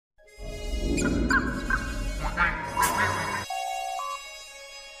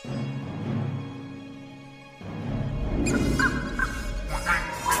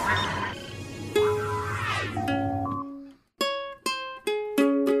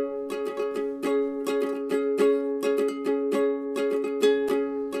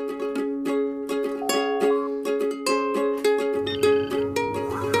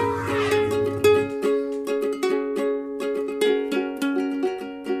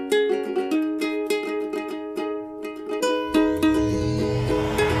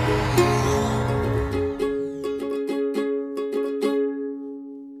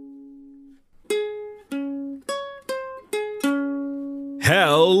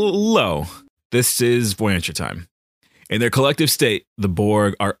Hello. This is Voyenture time. In their collective state, the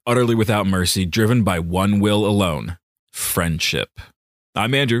Borg are utterly without mercy, driven by one will alone: friendship.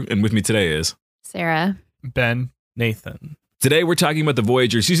 I'm Andrew, and with me today is Sarah, Ben, Nathan. Today we're talking about the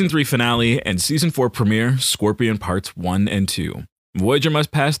Voyager Season 3 finale and Season 4 premiere, Scorpion Parts 1 and 2. Voyager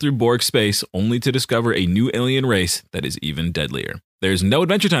must pass through Borg space only to discover a new alien race that is even deadlier. There's no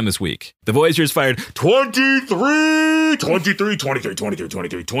Adventure Time this week. The Voyager has fired 23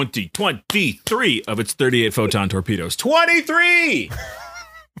 of its 38 photon torpedoes. 23!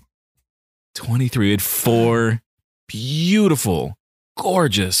 23 at 4 beautiful,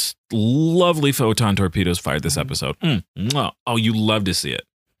 gorgeous, lovely photon torpedoes fired this episode. Oh, you love to see it.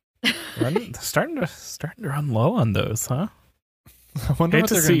 Starting to run low on those, huh? I wonder what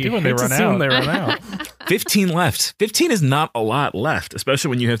they're going to do when they run out. 15 left. 15 is not a lot left, especially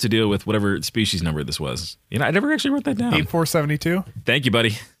when you have to deal with whatever species number this was. You know, I never actually wrote that down. 8472. Thank you,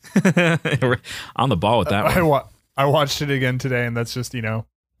 buddy. We're on the ball with that one. I watched it again today, and that's just,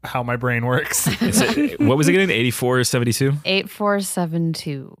 how my brain works. What was it again? 8472?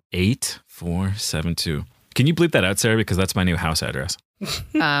 8472. 8472. Can you bleep that out, Sarah? Because that's my new house address.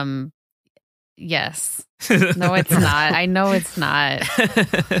 Yes. No, it's not. I know it's not.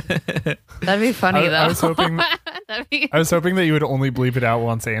 That'd be funny, though. I was hoping that you would only bleep it out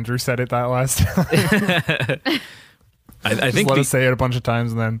once Andrew said it that last time. I think let us say it a bunch of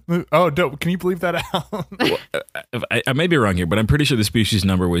times and then, dope. Can you bleep that out? Well, I may be wrong here, but I'm pretty sure the species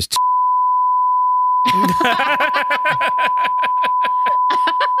number was.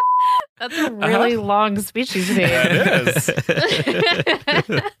 That's a really long species name. It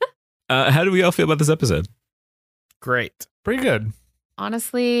is. How do we all feel about this episode? Great. Pretty good.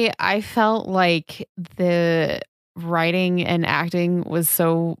 Honestly, I felt like the writing and acting was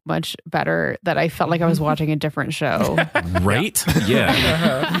so much better that I felt like I was watching a different show. Right?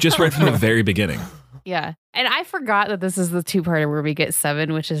 Yeah. Just right from the very beginning. Yeah. And I forgot that this is the two-parter where we get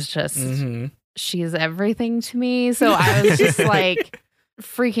 7, which is just, she's everything to me. So I was just like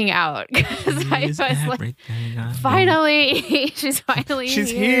freaking out because I was like, finally,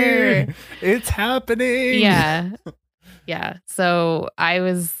 she's here. It's happening. Yeah. So I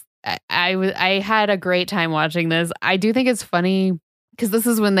had a great time watching this. I do think it's funny because this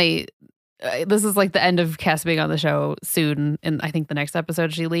is when this is like the end of Cass being on the show soon. And I think the next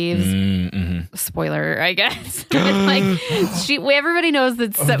episode she leaves. Spoiler, I guess. Everybody knows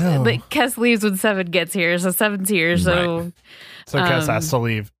that, that Cass leaves when 7 gets here. So 7's here. So, right. So Cass has to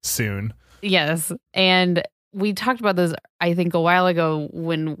leave soon. Yes. And we talked about this, I think, a while ago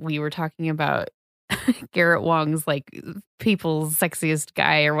when we were talking about Garrett Wong's like people's sexiest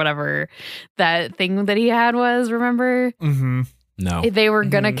guy or whatever that thing that he had was, remember? No. They were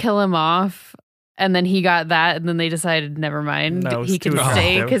going to kill him off and then he got that and then they decided, never mind. No, he can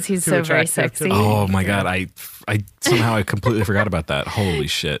stay because he's so very sexy. Oh my God. I somehow completely forgot about that. Holy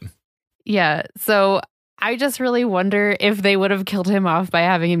shit. Yeah. So I just really wonder if they would have killed him off by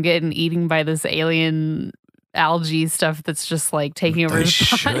having him get eaten by this alien algae stuff that's just like taking over his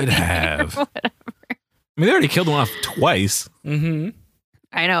body. Should have. I mean, they already killed him off twice.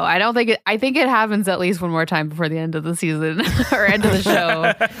 I know. I think it happens at least one more time before the end of the season or end of the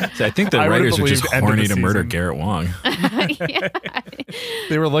show. So I think the writers are just horny to murder Garrett Wong. Yeah.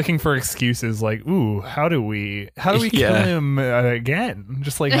 They were looking for excuses like, ooh, how do we kill him again?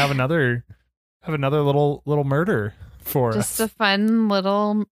 Just like have another little murder for just us. a fun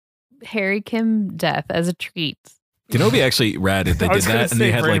little Harry Kim death as a treat. You know, it'd be actually rad if they did that, and they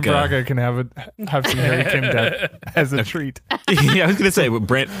had like Braga can have some Harry Kim death as a treat. Yeah, I was gonna say,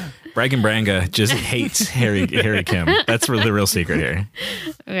 Bragan Branga just hates Harry Kim. That's the real secret here.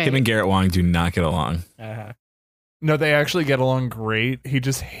 Okay. Him and Garrett Wong do not get along. No, they actually get along great. He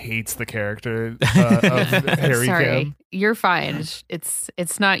just hates the character of Harry Kim. You're fine.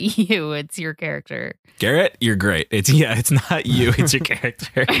 It's not you. It's your character. Garrett, you're great. It's not you. It's your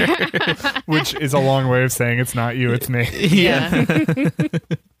character. Which is a long way of saying it's not you. It's me. Yeah.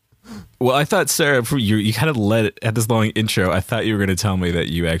 Well, I thought, Sarah, you kind of had this long intro. I thought you were going to tell me that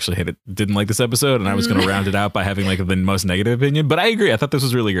you actually didn't like this episode, and I was going to round it out by having like the most negative opinion. But I agree. I thought this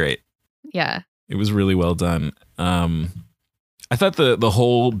was really great. Yeah. It was really well done. I thought the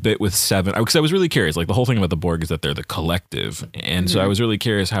whole bit with 7, because I was really curious. Like the whole thing about the Borg is that they're the collective, and so I was really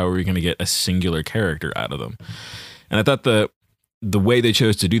curious how are we going to get a singular character out of them. And I thought the way they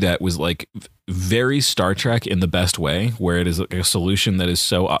chose to do that was like very Star Trek in the best way, where it is like a solution that is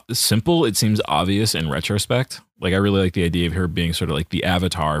so simple it seems obvious in retrospect. Like I really like the idea of her being sort of like the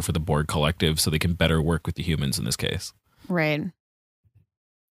avatar for the Borg collective, so they can better work with the humans in this case. Right.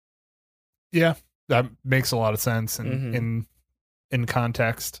 Yeah, that makes a lot of sense. And in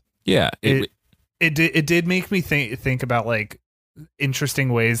context. Yeah. It did make me think about like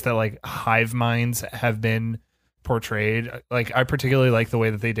interesting ways that like hive minds have been portrayed. Like I particularly like the way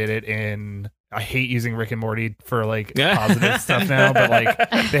that they did it in, I hate using Rick and Morty for like positive stuff now, but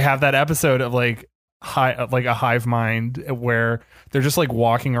like they have that episode of like a hive mind where they're just like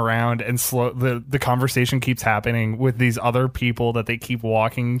walking around and the conversation keeps happening with these other people that they keep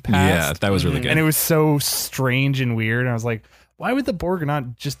walking past. Yeah, that was really good. And it was so strange and weird. And I was like, why would the Borg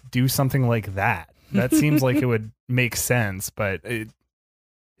not just do something like that? That seems like it would make sense, but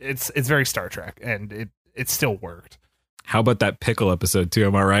it's very Star Trek, and it still worked. How about that pickle episode too?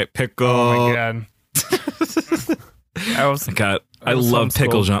 Am I right? Pickle. Oh my god. I love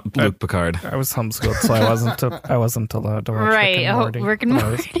pickle Luke Picard. I was homeschooled, so I wasn't allowed to watch Right. Rick and Morty. Rick and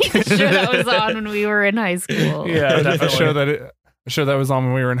Morty. The show that was on when we were in high school. Yeah, A show that was on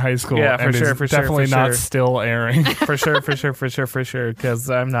when we were in high school. Yeah, for sure, definitely not still airing. for sure. Because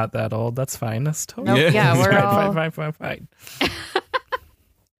I'm not that old. That's fine. That's totally Nope, yeah, we're all fine.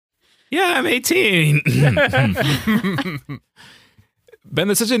 Yeah, I'm 18. Ben,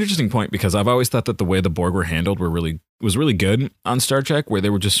 that's such an interesting point because I've always thought that the way the Borg were handled was really good on Star Trek, where they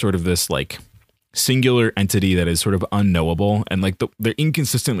were just sort of this like singular entity that is sort of unknowable, and like they're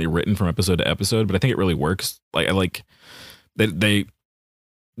inconsistently written from episode to episode, but I think it really works. Like I like that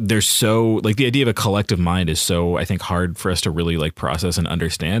they're so like the idea of a collective mind is so, I think, hard for us to really like process and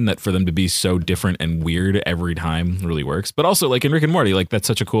understand, that for them to be so different and weird every time really works. But also like in Rick and Morty, like that's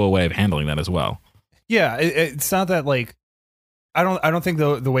such a cool way of handling that as well. Yeah, it's not that like I don't think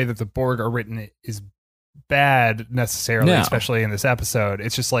the way that the Borg are written is bad necessarily, especially in this episode.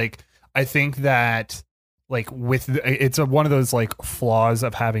 It's just like I think that like it's one of those like flaws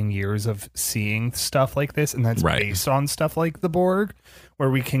of having years of seeing stuff like this, and that's based on stuff like the Borg, where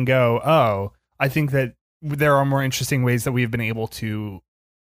we can go, oh, I think that there are more interesting ways that we've been able to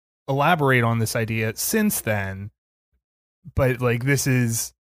elaborate on this idea since then, but like this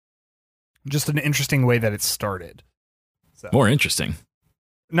is just an interesting way that it started. So, more interesting.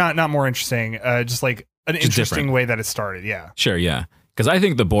 Not more interesting. Just like an just interesting different way that it started. Yeah. Sure. Yeah. Because I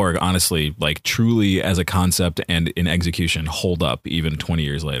think the Borg, honestly, like truly as a concept and in execution, hold up even 20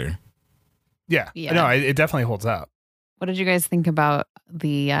 years later. Yeah. No, it definitely holds up. What did you guys think about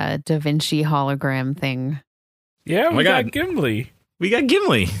the Da Vinci hologram thing? Yeah, we got Gimli. We got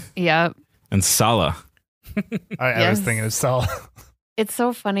Gimli. Yep. And Sala. I was thinking of Sala. It's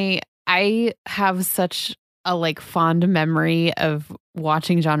so funny. I have such a like fond memory of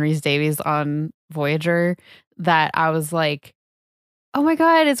watching John Rhys-Davies on Voyager that I was like, oh my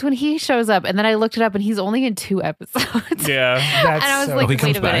god, it's when he shows up. And then I looked it up and he's only in 2 episodes. Yeah. And I was like, wait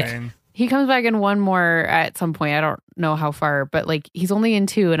a minute. Back. He comes back in one more at some point. I don't know how far, but like he's only in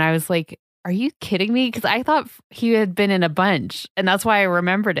 2. And I was like, are you kidding me? Because I thought he had been in a bunch. And that's why I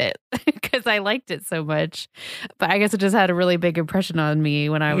remembered it, because I liked it so much. But I guess it just had a really big impression on me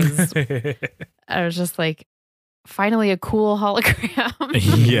when I was just like, finally a cool hologram.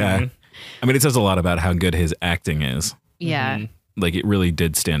 Yeah. I mean, it says a lot about how good his acting is. Yeah. Mm-hmm. Like it really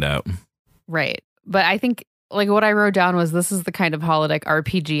did stand out. Right. But I think like what I wrote down was this is the kind of holodeck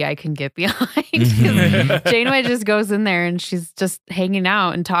RPG I can get behind. Janeway just goes in there and she's just hanging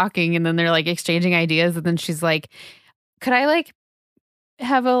out and talking, and then they're like exchanging ideas, and then she's like, could I like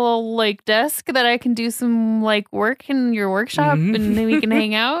have a little like desk that I can do some like work in your workshop and then we can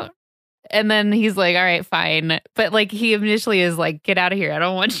hang out? And then he's like, all right, fine. But like he initially is like, get out of here. I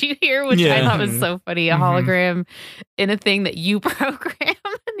don't want you here, which I thought was so funny. A hologram in a thing that you program.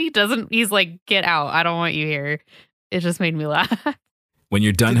 And he's like, get out. I don't want you here. It just made me laugh. When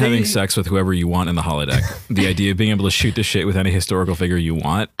you're done having sex with whoever you want in the holodeck, the idea of being able to shoot the shit with any historical figure you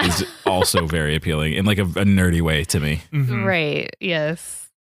want is also very appealing in like a nerdy way to me. Mm-hmm. Right. Yes.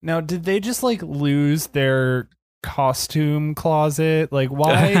 Now, did they just like lose their costume closet? Like,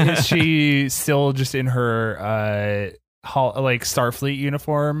 why is she still just in her like Starfleet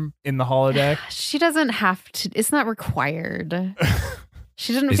uniform in the holodeck? She doesn't have to. It's not required.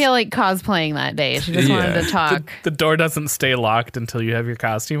 She didn't feel like cosplaying that day. She just wanted to talk. The door doesn't stay locked until you have your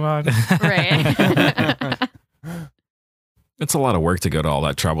costume on. Right. It's a lot of work to go to all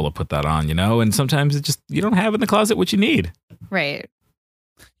that trouble to put that on, you know? And sometimes it just, you don't have in the closet what you need. Right.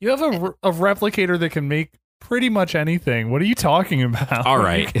 You have a replicator that can make pretty much anything. What are you talking about? All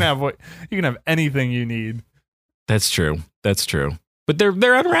right. You can have anything you need. That's true. But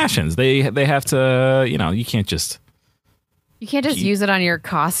they're on rations. They have to, you know, you can't just use it on your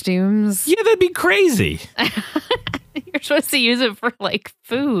costumes. Yeah, that'd be crazy. You're supposed to use it for like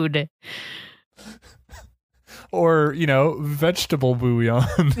food. Or, you know, vegetable bouillon.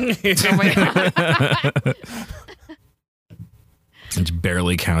 Oh my god. Which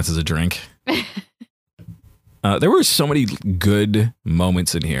barely counts as a drink. There were so many good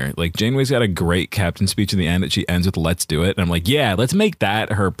moments in here. Like Janeway's got a great captain speech in the end that she ends with "Let's do it." And I'm like, yeah, let's make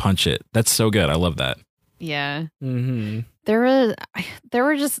that her punch it. That's so good. I love that. Yeah. Mm-hmm. There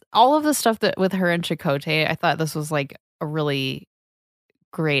were just all of the stuff that with her and Chakotay. I thought this was like a really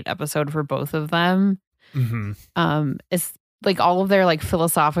great episode for both of them. Mm-hmm. It's like all of their like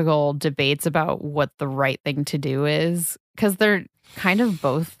philosophical debates about what the right thing to do is, because they're kind of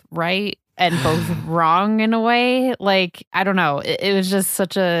both right and both wrong in a way. Like, I don't know. It was just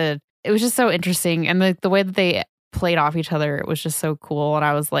so interesting. And the way that they played off each other, it was just so cool. And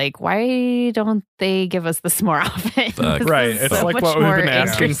I was like, why don't they give us this more often? Right. It's so like much what we've more been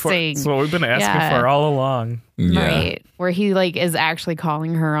asking for. interesting. It's what we've been asking for all along. Yeah. Right. Where he like is actually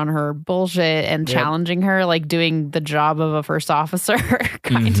calling her on her bullshit and challenging her, like doing the job of a first officer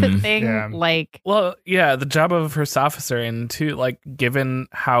kind of thing. Yeah. Like, Well, yeah, the job of a first officer, and too, like, given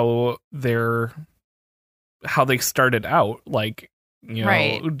how they started out, like, you know,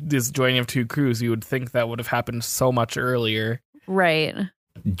 Right. this joining of two crews, you would think that would have happened so much earlier. right.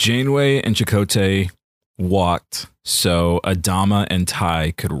 Janeway and Chakotay walked so Adama and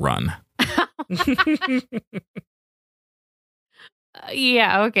Ty could run.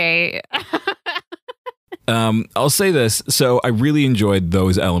 Yeah, okay. I'll say this. So I really enjoyed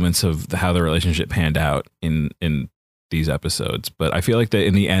those elements of how the relationship panned out in these episodes. But I feel like that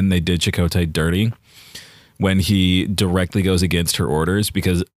in the end, they did Chakotay dirty when he directly goes against her orders,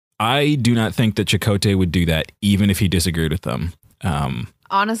 because I do not think that Chakotay would do that even if he disagreed with them.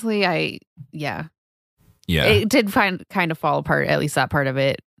 Honestly, Yeah. it did kind of fall apart, at least that part of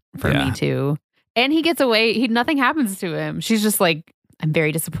it for me too. And he gets away. Nothing happens to him. She's just like, I'm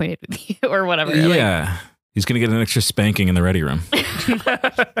very disappointed with you or whatever. Yeah. He's going to get an extra spanking in the ready room.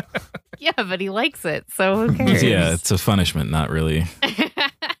 Yeah, but he likes it. So who cares? Yeah, it's a punishment, not really.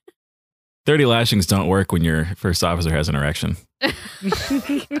 30 lashings don't work when your first officer has an erection.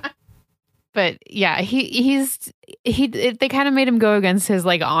 But yeah, they kind of made him go against his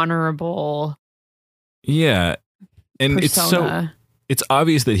like honorable Yeah. And persona. it's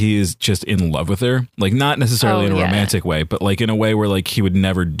obvious that he is just in love with her, like not necessarily in a romantic way, but like in a way where like he would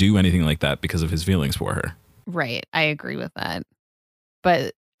never do anything like that because of his feelings for her. Right. I agree with that.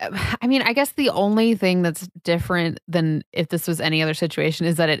 But I mean, I guess the only thing that's different than if this was any other situation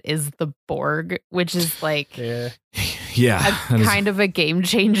is that it is the Borg, which is like Yeah. kind of a game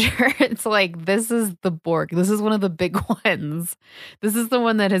changer. It's like, this is the Borg. This is one of the big ones. This is the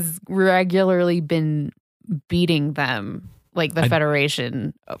one that has regularly been beating them, like the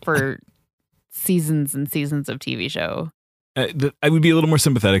Federation, for seasons and seasons of TV show. I would be a little more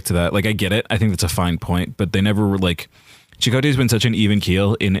sympathetic to that. Like, I get it. I think that's a fine point, but they never were like, Chakotay's been such an even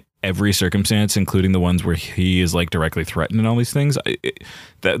keel in every circumstance, including the ones where he is like directly threatened and all these things.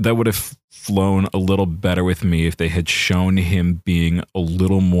 That would have flown a little better with me if they had shown him being a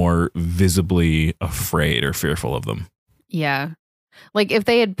little more visibly afraid or fearful of them. Yeah. Like if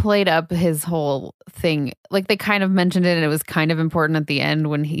they had played up his whole thing, like they kind of mentioned it and it was kind of important at the end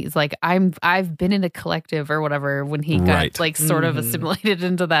when he's like, I've been in a collective or whatever, when he got like sort of assimilated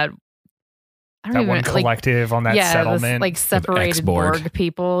into that. That one collective on that settlement. This, like separated Borg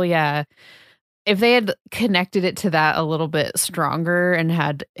people. Yeah. If they had connected it to that a little bit stronger and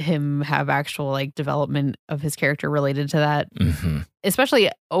had him have actual like development of his character related to that,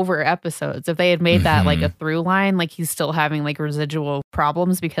 especially over episodes, if they had made that like a through line, like he's still having like residual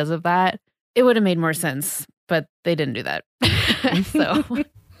problems because of that, it would have made more sense. But they didn't do that. So,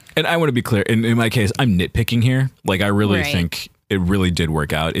 and I want to be clear, in my case, I'm nitpicking here. Like I really think it really did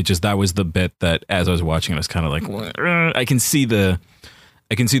work out. It just, that was the bit that as I was watching, I was kind of like, I can see the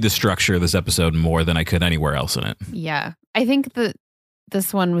structure of this episode more than I could anywhere else in it. Yeah. I think that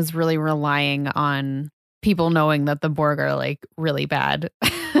this one was really relying on people knowing that the Borg are like really bad.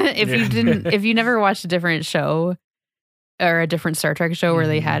 If you never watched a different show or a different Star Trek show where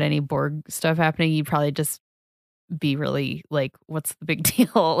they had any Borg stuff happening, you'd probably just be really like, what's the big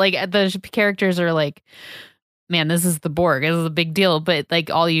deal? Like the characters are like, man, this is the Borg. This is a big deal. But like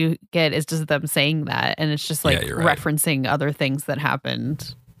all you get is just them saying that. And it's just like referencing other things that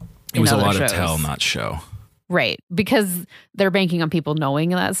happened. It was a lot of tell, not show. Right. Because they're banking on people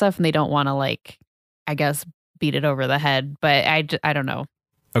knowing that stuff and they don't want to like, I guess, beat it over the head. But I don't know.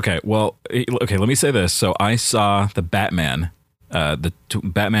 Okay. Well, okay. Let me say this. So I saw the Batman,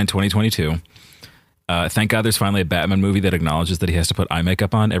 Batman 2022. Thank God there's finally a Batman movie that acknowledges that he has to put eye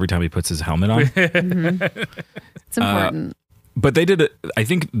makeup on every time he puts his helmet on. It's important. But they did it. I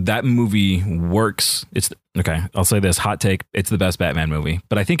think that movie works. It's okay. I'll say this hot take. It's the best Batman movie,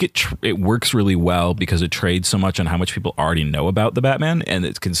 but I think it works really well because it trades so much on how much people already know about the Batman, and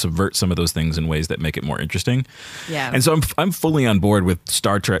it can subvert some of those things in ways that make it more interesting. Yeah. And so I'm fully on board with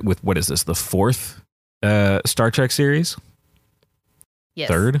Star Trek. With what is this? The fourth Star Trek series? Yes.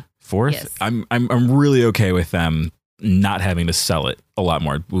 Third, fourth. Yes. I'm really okay with them not having to sell it a lot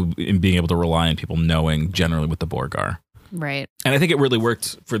more and being able to rely on people knowing generally what the Borg are. Right. And I think it really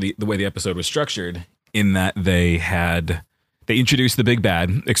worked for the way the episode was structured in that they introduced the big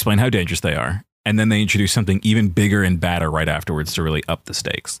bad, explain how dangerous they are, and then they introduced something even bigger and badder right afterwards to really up the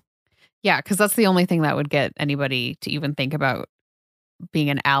stakes. Yeah, because that's the only thing that would get anybody to even think about being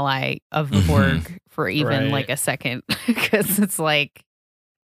an ally of the Borg for even like a second. Because it's like...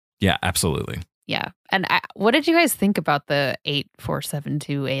 Yeah, absolutely. Yeah. And what did you guys think about the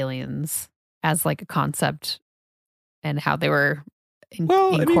 8472 aliens as like a concept? And how they were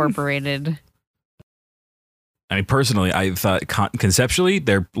incorporated. I mean, personally, I thought conceptually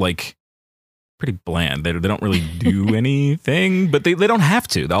they're like pretty bland. They don't really do anything, but they don't have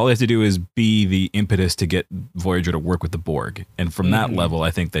to. All they have to do is be the impetus to get Voyager to work with the Borg. And from that level,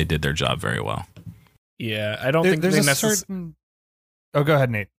 I think they did their job very well. Yeah, I don't think there's they a certain... Oh, go ahead,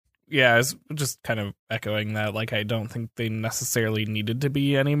 Nate. Yeah, I was just kind of echoing that. Like, I don't think they necessarily needed to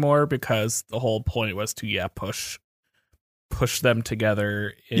be anymore because the whole point was to, push them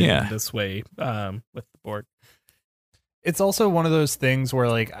together in this way with the Borg. It's also one of those things where,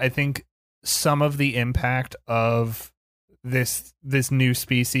 like, I think some of the impact of this new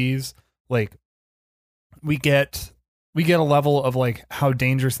species, like, we get a level of like how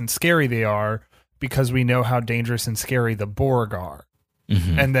dangerous and scary they are because we know how dangerous and scary the Borg are.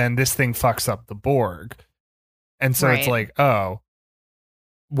 Mm-hmm. And then this thing fucks up the Borg. And so it's like, oh,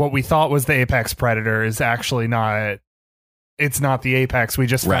 what we thought was the apex predator is actually not. It's not the apex. We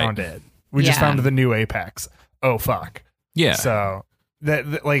just found it. We just found the new apex. Oh, fuck. Yeah. So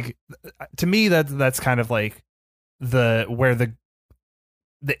that like, to me, that's kind of like where the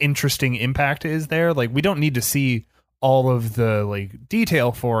interesting impact is there. Like, we don't need to see all of the like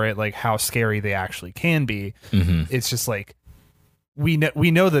detail for it, like how scary they actually can be. Mm-hmm. It's just like, we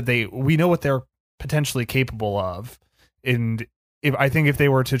know what they're potentially capable of. And I think if they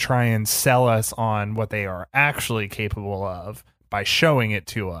were to try and sell us on what they are actually capable of by showing it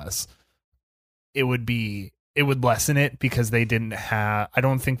to us, it would lessen it because they didn't have, I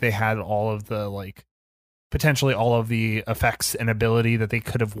don't think they had all of the like potentially all of the effects and ability that they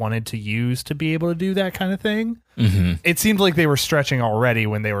could have wanted to use to be able to do that kind of thing. Mm-hmm. It seemed like they were stretching already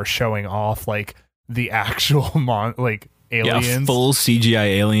when they were showing off like the actual aliens. Yeah, a full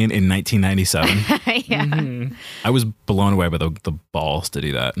CGI alien in 1997. Yeah. Mm-hmm. I was blown away by the balls to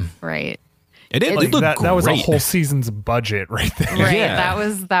do that. Right. It like looked that was a whole season's budget right there. Right. Yeah.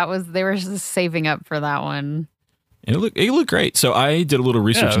 That was they were just saving up for that one. And it looked great. So I did a little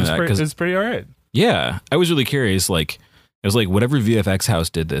research on that because it's pretty all right. Yeah, I was really curious. Like, it was like whatever VFX house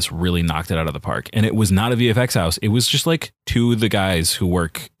did this really knocked it out of the park. And it was not a VFX house. It was just like two of the guys who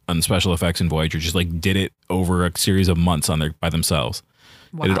work on special effects in Voyager just like did it over a series of months by themselves.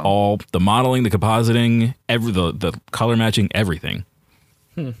 Wow. They did all the modeling, the compositing, the color matching, everything.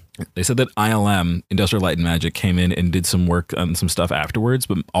 They said that ILM, Industrial Light and Magic, came in and did some work on some stuff afterwards,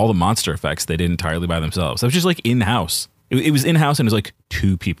 but all the monster effects they did entirely by themselves. It was just like in-house. It was in-house and it was like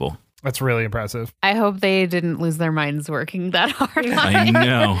two people. That's really impressive. I hope they didn't lose their minds working that hard. I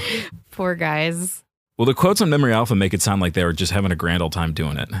know. Poor guys. Well, the quotes on Memory Alpha make it sound like they were just having a grand old time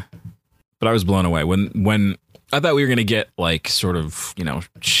doing it. But I was blown away when I thought we were going to get like sort of,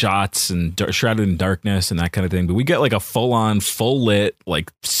 shots and shrouded in darkness and that kind of thing. But we get like a full-on, full-lit,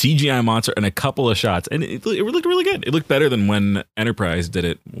 like CGI monster and a couple of shots. And it looked really good. It looked better than when Enterprise did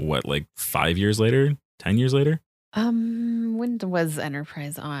it, 5 years later? 10 years later? When was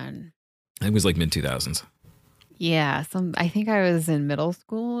Enterprise on? I think it was like mid-2000s. Yeah, I think I was in middle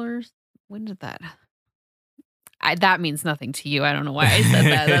school when did that? That means nothing to you. I don't know why I said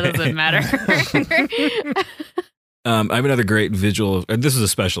that. That doesn't matter. I have another great visual. This is a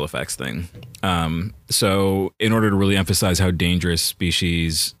special effects thing. So in order to really emphasize how dangerous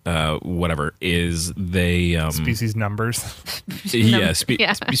species, whatever is, they species numbers. Species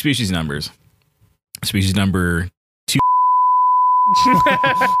numbers. Species number 2. Oh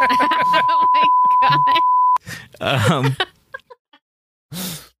my god.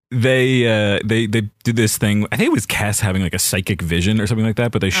 They did this thing. I think it was Cass having like a psychic vision or something like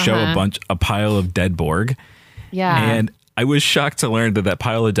that. But they show a pile of dead Borg. Yeah, and I was shocked to learn that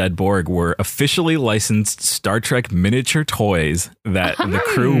pile of dead Borg were officially licensed Star Trek miniature toys that the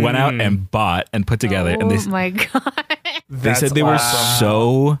crew went out and bought and put together. Oh and my god! They said they were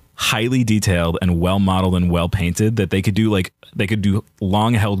so highly detailed and well modeled and well painted that they could do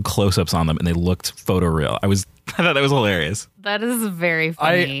long held close ups on them and they looked photoreal. I thought that was hilarious. That is very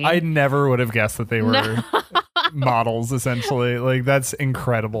funny. I never would have guessed that they were models, essentially. Like, that's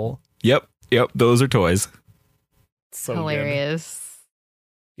incredible. Yep. Those are toys. So hilarious.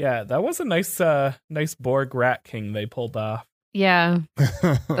 Good. Yeah, that was a nice Borg Rat King they pulled off. Yeah,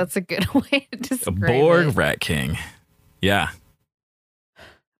 that's a good way to describe A Borg it. Rat King. Yeah.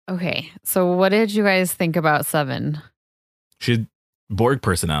 Okay, so what did you guys think about Seven? She had Borg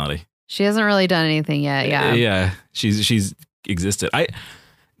personality. She hasn't really done anything yet. Yeah. Yeah. She's existed.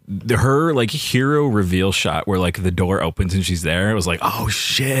 Her like hero reveal shot where like the door opens and she's there. It was like, oh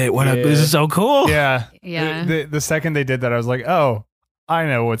shit! This is so cool. Yeah. Yeah. The second they did that, I was like, oh, I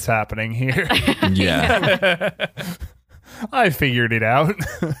know what's happening here. Yeah. I figured it out.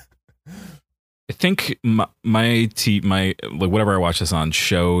 I think my like whatever I watched this on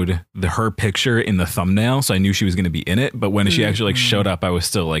showed her picture in the thumbnail, so I knew she was going to be in it. But when she actually like showed up, I was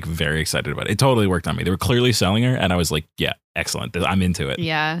still like very excited about it. It totally worked on me. They were clearly selling her, and I was like, yeah, excellent. I'm into it.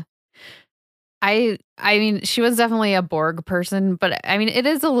 Yeah. I mean, she was definitely a Borg person, but I mean, it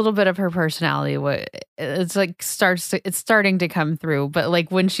is a little bit of her personality. What it's like it's starting to come through. But like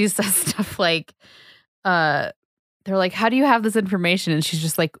when she says stuff like, they're like, how do you have this information? And she's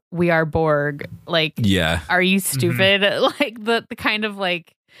just like, we are Borg. Like, yeah. Are you stupid? Like the kind of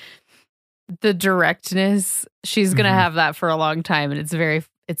like the directness. She's gonna have that for a long time, and it's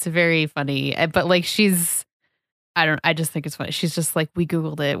very funny. But like I just think it's funny. She's just like, we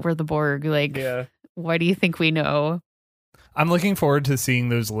Googled it. We're the Borg. Like, why do you think we know? I'm looking forward to seeing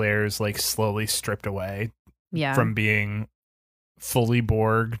those layers like slowly stripped away. Yeah. From being fully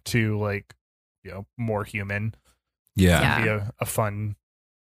Borg to like, more human. Yeah. Be a fun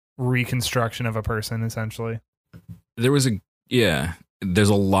reconstruction of a person, essentially. There's a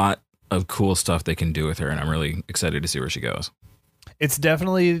lot of cool stuff they can do with her, and I'm really excited to see where she goes. It's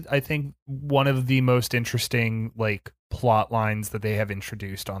definitely, I think, one of the most interesting like plot lines that they have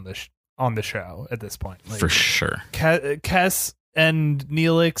introduced on the show at this point. Like, for sure. Kes and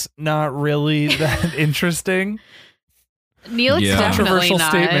Neelix, not really that interesting. Neelix definitely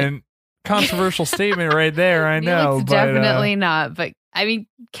not. Controversial statement right there. I know, but definitely not. But I mean,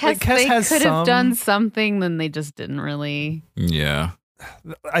 Kes they could have done something, then they just didn't really. Yeah,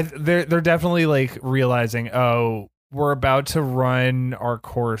 they're definitely like realizing, oh, we're about to run our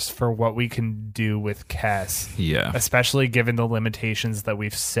course for what we can do with Kes. Yeah, especially given the limitations that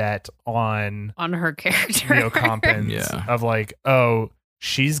we've set on her character, Neocompens. Yeah, of like, oh,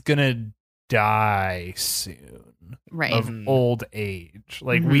 she's gonna die soon. Right. Of old age.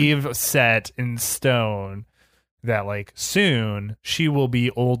 Like we've set in stone that like soon she will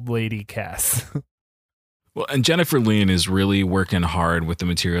be old lady Kes. Well, and Jennifer Lean is really working hard with the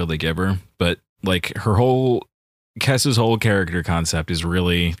material they give her, but like Kes's whole character concept is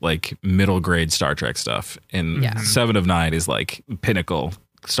really like middle grade Star Trek stuff, and 7 of 9 is like pinnacle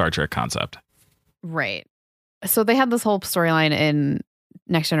Star Trek concept. Right. So they had this whole storyline in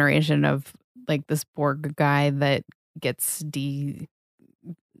Next Generation of like this Borg guy that gets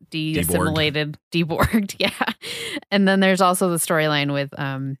de-assimilated, deborged, yeah. And then there's also the storyline with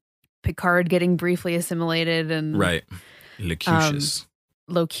Picard getting briefly assimilated and Locutus.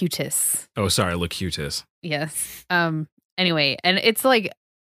 Locutus. Oh, sorry, Locutus. Yes. Anyway, and it's like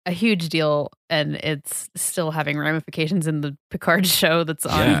a huge deal, and it's still having ramifications in the Picard show that's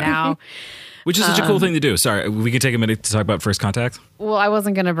on now. Which is such a cool thing to do. Sorry, we could take a minute to talk about First Contact. Well, I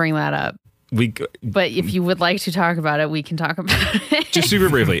wasn't going to bring that up. But if you would like to talk about it, we can talk about it. Just super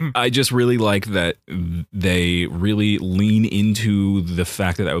briefly, I just really like that they really lean into the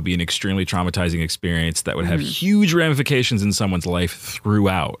fact that would be an extremely traumatizing experience that would have huge ramifications in someone's life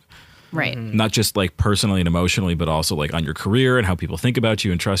throughout. Right. Not just like personally and emotionally, but also like on your career and how people think about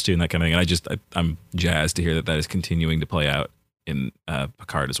you and trust you and that kind of thing. And I'm jazzed to hear that is continuing to play out in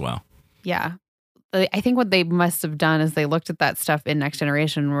Picard as well. Yeah. I think what they must have done is they looked at that stuff in Next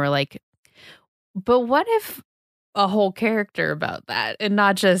Generation and were like, but what if a whole character about that and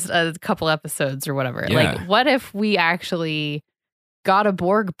not just a couple episodes or whatever? Yeah. Like, what if we actually got a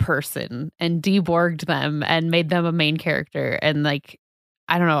Borg person and deborged them and made them a main character? And like,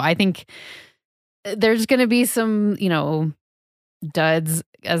 I don't know. I think there's going to be some, duds,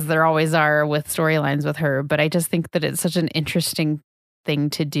 as there always are with storylines with her. But I just think that it's such an interesting thing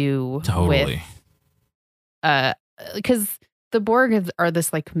to do. Totally. Because the Borg are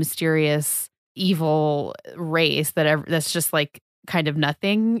this like mysterious evil race that's just like kind of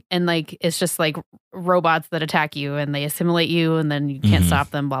nothing, and like it's just like robots that attack you and they assimilate you and then you can't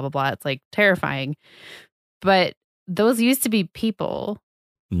stop them, blah blah blah. It's like terrifying. But those used to be people.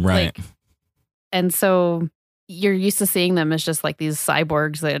 Right. Like, and so you're used to seeing them as just like these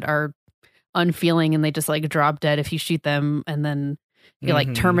cyborgs that are unfeeling and they just like drop dead if you shoot them, and then you're like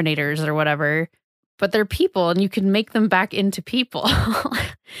Terminators or whatever. But they're people, and you can make them back into people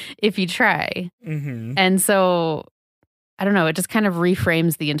if you try. And so I don't know, it just kind of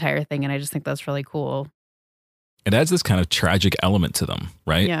reframes the entire thing, and I just think that's really cool. It adds this kind of tragic element to them,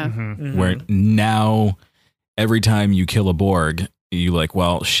 right? Yeah. Where now every time you kill a Borg, you like,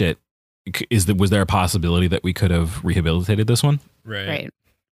 well, shit, was there a possibility that we could have rehabilitated this one? Right.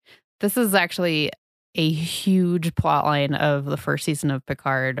 This is actually a huge plot line of the first season of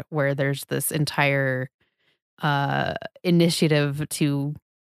Picard, where there's this entire initiative to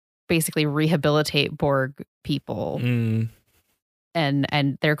basically rehabilitate Borg people.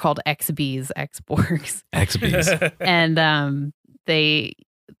 And they're called XBs, X-Borgs. XBs. And the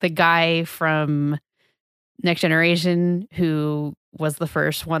guy from Next Generation, who was the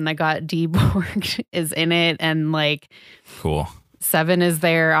first one that got deborged, is in it. And like, cool. Seven is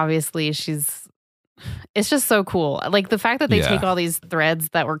there. Obviously, it's just so cool. Like the fact that they take all these threads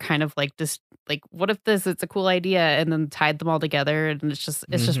that were kind of like just like, what if it's a cool idea, and then tied them all together, and it's just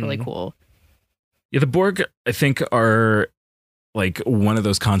really cool. Yeah, the Borg, I think, are like one of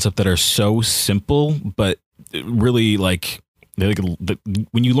those concepts that are so simple, but really like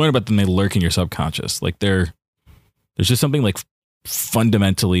when you learn about them, they lurk in your subconscious. Like there's just something like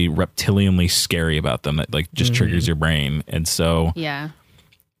fundamentally reptilianly scary about them that like just triggers your brain. And so you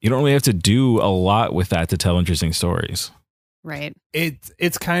don't really have to do a lot with that to tell interesting stories. Right.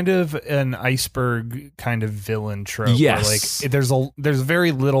 It's kind of an iceberg kind of villain trope. Yes. Where like there's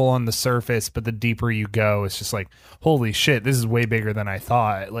very little on the surface, but the deeper you go, it's just like, holy shit, this is way bigger than I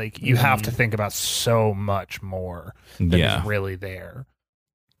thought. Like you have to think about so much more than is really there.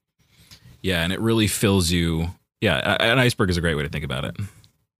 Yeah, and it really fills you. Yeah, an iceberg is a great way to think about it.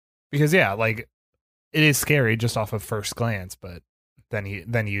 Because like it is scary just off of first glance, but then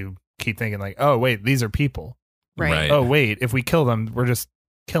you keep thinking like, oh wait, these are people. Right. Oh wait, if we kill them, we're just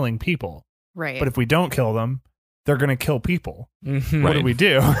killing people. Right. But if we don't kill them, they're gonna kill people. What do we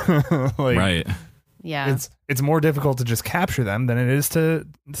do? Like, right. Yeah. It's more difficult to just capture them than it is to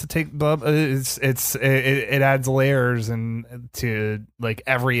take it adds layers and to like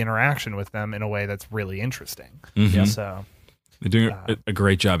every interaction with them in a way that's really interesting. So they're doing a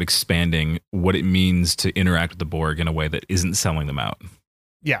great job expanding what it means to interact with the Borg in a way that isn't selling them out.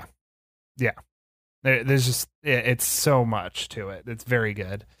 Yeah. There's just it's so much to it. It's very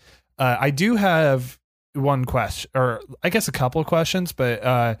good. I do have one question, or I guess a couple of questions,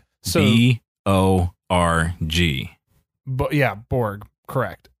 but so B-O-R-G. But yeah, Borg,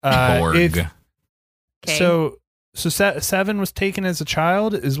 correct. Borg. So Seven was taken as a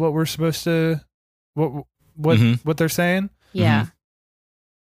child, is what we're supposed to what they're saying? Yeah.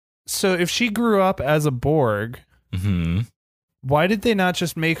 So if she grew up as a Borg, why did they not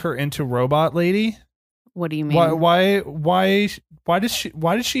just make her into Robot Lady? What do you mean? Why does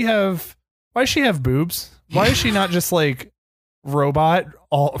she have boobs? Why is she not just like robot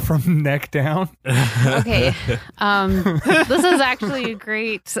all from neck down? Okay. This is actually a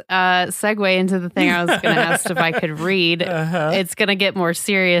great segue into the thing I was going to ask if I could read. It's going to get more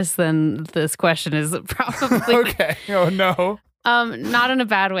serious than this question is probably. Okay. Oh no. Not in a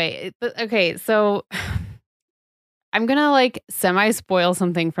bad way. Okay, so I'm gonna like semi spoil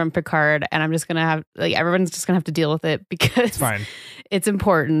something from Picard, and I'm just gonna have like everyone's just gonna have to deal with it because it's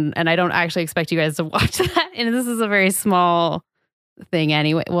important, and I don't actually expect you guys to watch that. And this is a very small thing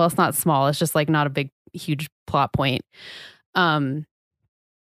anyway. Well, it's not small. It's just like not a big, huge plot point. Seven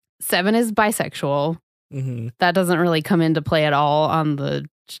is bisexual. That doesn't really come into play at all on the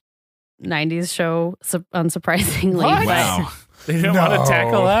 90s show, unsurprisingly. What? Wow. They didn't want to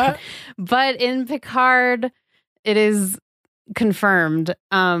tackle that? But in Picard, it is confirmed.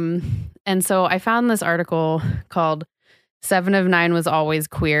 And so I found this article called 7 of 9 was always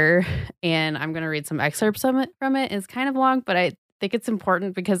queer. And I'm going to read some excerpts from it. It's kind of long, but I think it's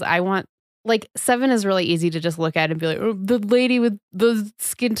important because I want, like, 7 is really easy to just look at and be like, oh, the lady with the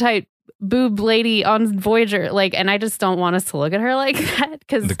skin tight boob lady on Voyager. Like, and I just don't want us to look at her like that.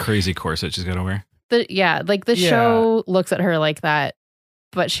 Because the crazy corset she's got to wear. The show looks at her like that.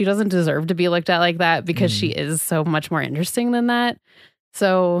 But she doesn't deserve to be looked at like that because she is so much more interesting than that.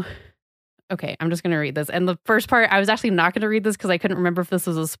 So, okay, I'm just going to read this. And the first part, I was actually not going to read this because I couldn't remember if this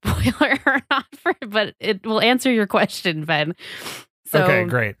was a spoiler or not, but it will answer your question, Ben. So, okay,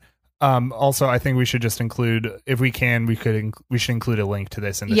 great. Also, I think we should just include, if we can, we should include a link to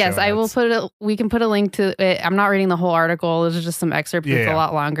this in the yes, show I will notes. we can put a link to it. I'm not reading the whole article. This is just some excerpts. It's a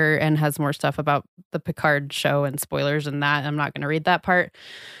lot longer and has more stuff about the Picard show and spoilers and that. I'm not going to read that part.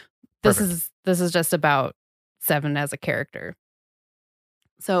 This is just about Seven as a character.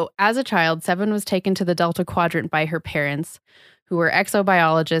 So as a child, Seven was taken to the Delta Quadrant by her parents, who were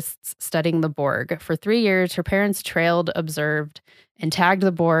exobiologists studying the Borg. For 3 years, her parents trailed, observed, and tagged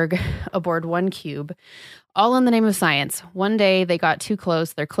the Borg aboard one cube, all in the name of science. One day, they got too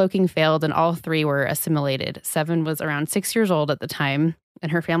close, their cloaking failed, and all 3 were assimilated. Seven was around 6 years old at the time,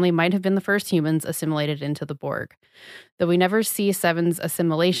 and her family might have been the first humans assimilated into the Borg. Though we never see Seven's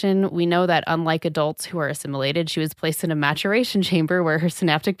assimilation, we know that unlike adults who are assimilated, she was placed in a maturation chamber where her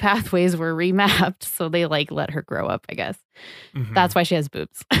synaptic pathways were remapped, so they let her grow up, I guess. Mm-hmm. That's why she has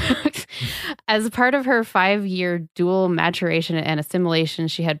boobs. As part of her 5-year dual maturation and assimilation,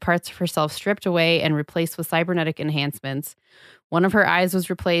 she had parts of herself stripped away and replaced with cybernetic enhancements. One of her eyes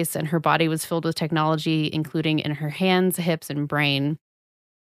was replaced, and her body was filled with technology, including in her hands, hips, and brain.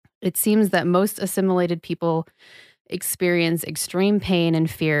 It seems that most assimilated people experience extreme pain and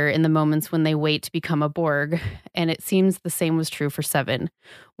fear in the moments when they wait to become a Borg, and it seems the same was true for Seven.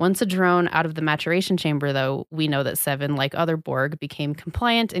 Once a drone out of the maturation chamber, though, we know that Seven, like other Borg, became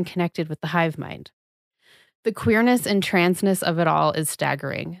compliant and connected with the hive mind. The queerness and transness of it all is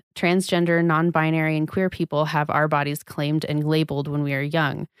staggering. Transgender, non-binary, and queer people have our bodies claimed and labeled when we are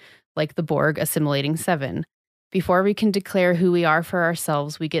young, like the Borg assimilating Seven. Before we can declare who we are for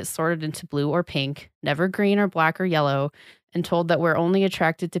ourselves, we get sorted into blue or pink, never green or black or yellow, and told that we're only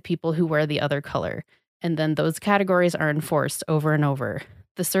attracted to people who wear the other color. And then those categories are enforced over and over.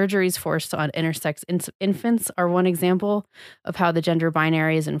 The surgeries forced on intersex infants are one example of how the gender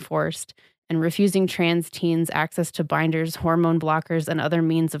binary is enforced, and refusing trans teens access to binders, hormone blockers, and other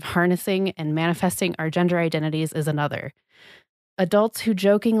means of harnessing and manifesting our gender identities is another. Adults who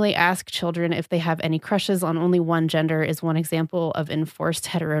jokingly ask children if they have any crushes on only one gender is one example of enforced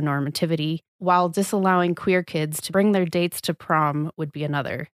heteronormativity, while disallowing queer kids to bring their dates to prom would be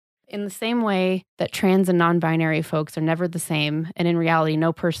another. In the same way that trans and non-binary folks are never the same, and in reality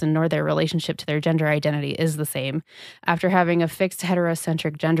no person nor their relationship to their gender identity is the same, after having a fixed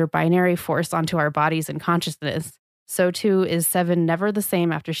heterocentric gender binary forced onto our bodies and consciousness, so too is Seven never the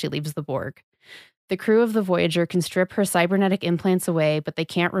same after she leaves the Borg. The crew of the Voyager can strip her cybernetic implants away, but they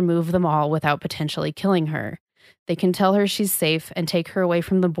can't remove them all without potentially killing her. They can tell her she's safe and take her away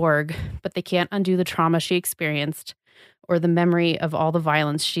from the Borg, but they can't undo the trauma she experienced or the memory of all the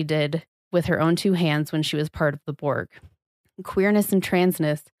violence she did with her own 2 hands when she was part of the Borg. Queerness and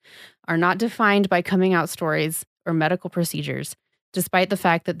transness are not defined by coming out stories or medical procedures, despite the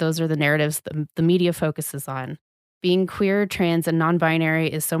fact that those are the narratives the media focuses on. Being queer, trans, and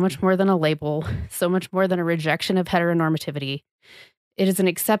non-binary is so much more than a label, so much more than a rejection of heteronormativity. It is an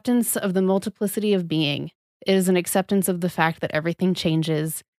acceptance of the multiplicity of being. It is an acceptance of the fact that everything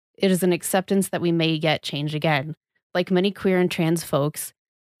changes. It is an acceptance that we may yet change again. Like many queer and trans folks,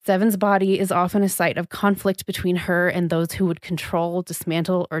 Seven's body is often a site of conflict between her and those who would control,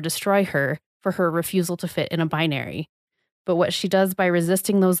 dismantle, or destroy her for her refusal to fit in a binary. But what she does by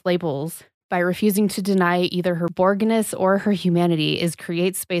resisting those labels, by refusing to deny either her Borgness or her humanity, is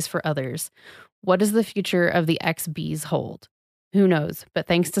create space for others. What does the future of the XBs hold? Who knows? But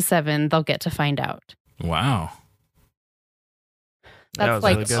thanks to Seven, they'll get to find out. Wow. That's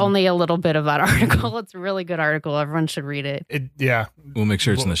really only a little bit of that article. It's a really good article. Everyone should read it. Yeah. We'll make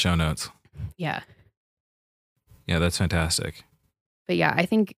sure it's in the show notes. Yeah. Yeah, that's fantastic. But yeah, I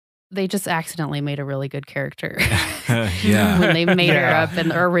think they just accidentally made a really good character. Yeah. When they made her up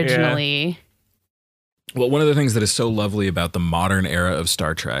and originally. Yeah. Well, one of the things that is so lovely about the modern era of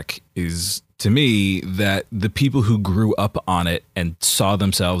Star Trek is, to me, that the people who grew up on it and saw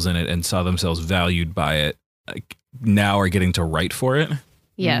themselves in it and saw themselves valued by it now are getting to write for it.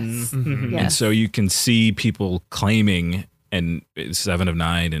 Yes. Mm-hmm. Yes. And so you can see people claiming and 7 of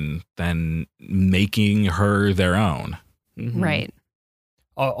 9 and then making her their own. Mm-hmm. Right.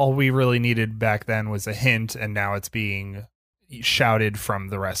 All we really needed back then was a hint, and now it's being shouted from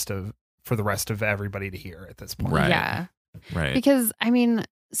the rest of everybody to hear at this point. Right. Yeah. Right. Because, I mean,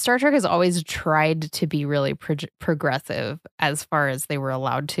 Star Trek has always tried to be really progressive as far as they were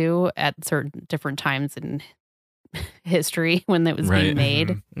allowed to at certain different times in history when it was being made.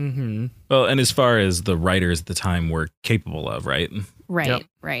 Mm-hmm. Mm-hmm. Well, and as far as the writers at the time were capable of, right? Right, yep.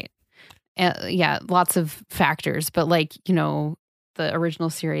 Right. Yeah, lots of factors. But the original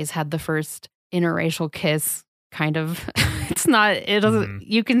series had the first interracial kiss kind of. It doesn't,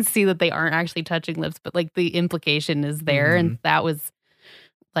 you can see that they aren't actually touching lips, but the implication is there. And that was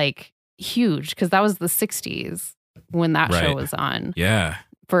like huge because that was the 60s when that show was on. Yeah.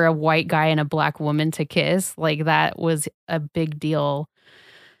 For a white guy and a black woman to kiss, like that was a big deal.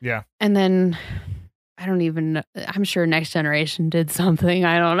 Yeah. And then I don't even know, I'm sure Next Generation did something.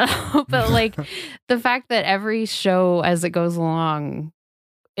 I don't know. But like the fact that every show as it goes along,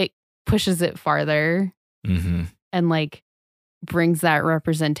 it pushes it farther and like brings that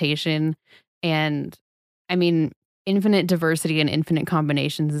representation. And I mean, infinite diversity and infinite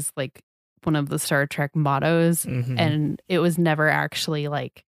combinations is like one of the Star Trek mottos. And it was never actually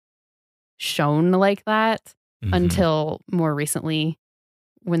like shown like that until more recently,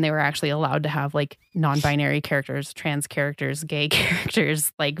 when they were actually allowed to have like non-binary characters, trans characters, gay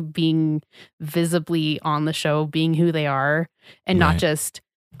characters, like being visibly on the show, being who they are, and not just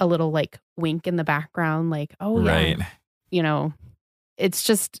a little like wink in the background, like, oh yeah, you know,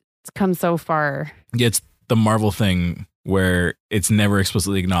 it's come so far. Yeah, it's the Marvel thing where it's never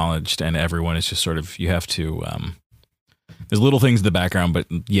explicitly acknowledged and everyone is just sort of, you have to, there's little things in the background, but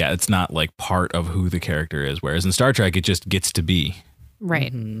yeah, it's not like part of who the character is. Whereas in Star Trek, it just gets to be.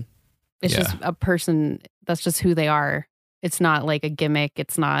 Right. It's just a person. That's just who they are. It's not like a gimmick.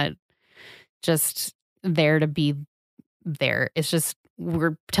 It's not just there to be there. It's just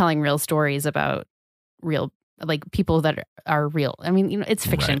we're telling real stories about real, like people that are real. I mean, you know, it's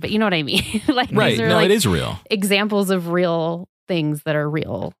fiction, but you know what I mean? Like, these are, like, it is real. Examples of real things that are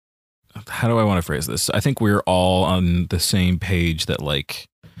real. How do I want to phrase this? I think we're all on the same page that like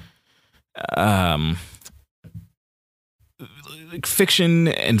fiction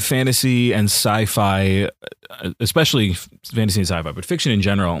and fantasy and sci-fi, especially fantasy and sci-fi, but fiction in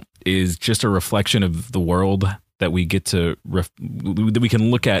general is just a reflection of the world that we get to that we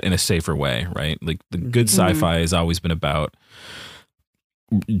can look at in a safer way, right? Like the good sci-fi has always been about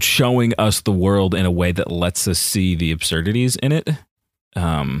showing us the world in a way that lets us see the absurdities in it.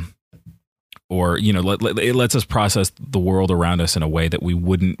 Or, you know, it lets us process the world around us in a way that we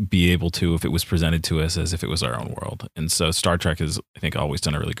wouldn't be able to if it was presented to us as if it was our own world. And so Star Trek has, I think, always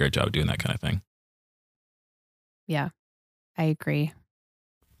done a really great job doing that kind of thing. Yeah, I agree.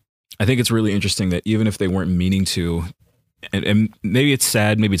 I think it's really interesting that even if they weren't meaning to, and maybe it's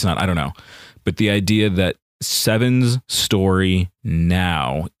sad, maybe it's not, I don't know. But the idea that Seven's story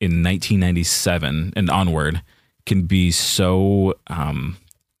now in 1997 and onward can be so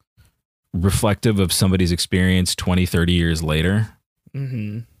reflective of somebody's experience 20, 30 years later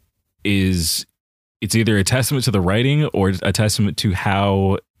is, it's either a testament to the writing or a testament to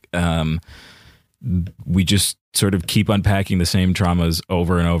how we just sort of keep unpacking the same traumas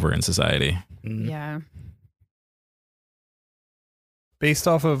over and over in society. Yeah. Based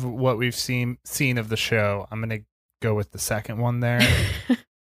off of what we've seen of the show, I'm going to go with the second one there.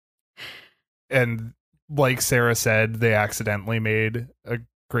 And like Sarah said, they accidentally made a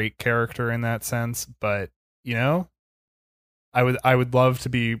great character in that sense, but you know, I would love to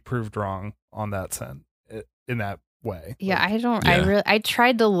be proved wrong on that sense, in that way. Yeah, I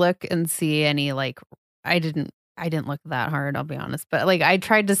tried to look and see any, like, I didn't look that hard, I'll be honest, but like I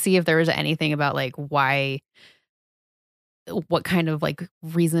tried to see if there was anything about like what kind of like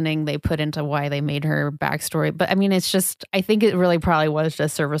reasoning they put into why they made her backstory. But I mean, it's just, I think it really probably was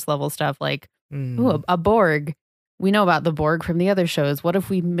just service level stuff, like, ooh, a Borg. We know about the Borg from the other shows. What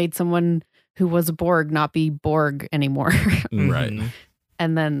if we made someone who was a Borg not be Borg anymore? Right.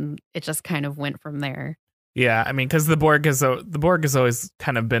 And then it just kind of went from there. Yeah, I mean, because the Borg has always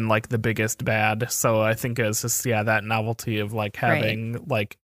kind of been like the biggest bad. So I think it's just that novelty of like having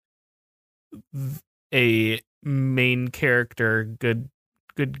like a main character, good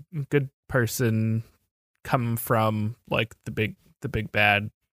person come from like the big bad.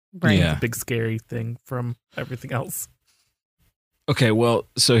 Right. Yeah. The big scary thing from everything else. Okay, well,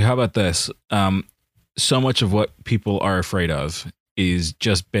 so how about this? So much of what people are afraid of is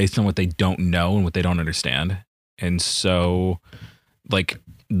just based on what they don't know and what they don't understand. And so, like,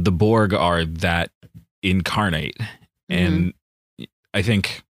 the Borg are that incarnate. And I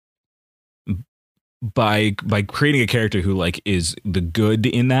think by creating a character who like is the good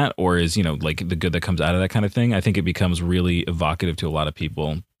in that, or is, you know, like the good that comes out of that kind of thing, I think it becomes really evocative to a lot of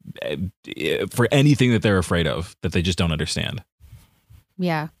people for anything that they're afraid of that they just don't understand.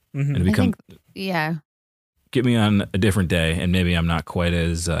 Yeah. And it becomes, get me on a different day and maybe I'm not quite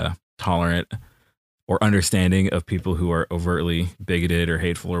as tolerant or understanding of people who are overtly bigoted or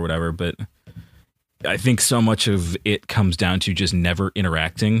hateful or whatever, but I think so much of it comes down to just never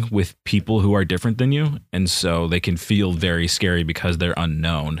interacting with people who are different than you. And so they can feel very scary because they're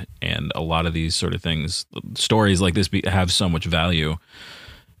unknown. And a lot of these sort of things, stories like this have so much value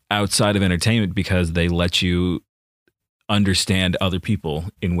outside of entertainment because they let you understand other people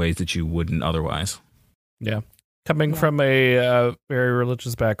in ways that you wouldn't otherwise. Yeah. Coming from a very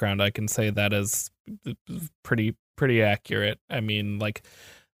religious background, I can say that is pretty accurate. I mean, like,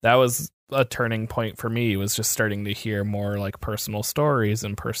 that was a turning point for me, was just starting to hear more like personal stories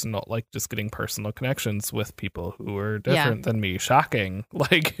and personal, like just getting personal connections with people who were different than me. Shocking.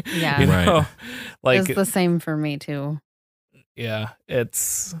 Like, you know, Right. like it's the same for me too. Yeah,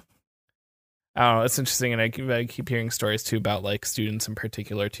 it's, I don't know, it's interesting, and I keep hearing stories too about like students in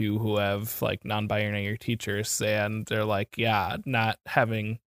particular too who have like non-binary teachers, and they're like, yeah, not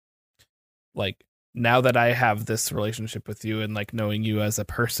having, like, now that I have this relationship with you and like knowing you as a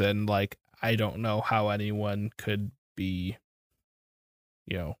person, like, I don't know how anyone could be,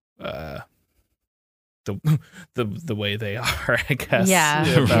 you know, the way they are, I guess. Yeah.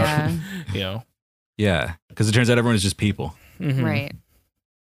 About, you know. Yeah, because it turns out everyone is just people. Mhm. Right.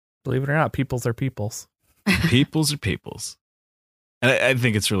 Believe it or not, peoples are peoples. Peoples are peoples. And I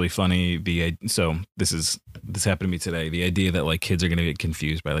think it's really funny. So this happened to me today. The idea that like kids are going to get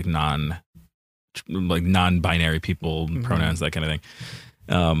confused by like non-binary people, pronouns, that kind of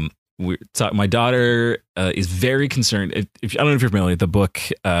thing. My daughter is very concerned. If I don't know if you're familiar with the book,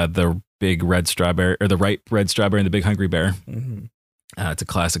 The Big Red Strawberry, or The Ripe Red Strawberry and the Big Hungry Bear. Mm-hmm. It's a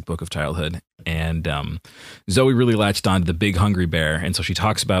classic book of childhood. And Zoe really latched on to the Big Hungry Bear. And so she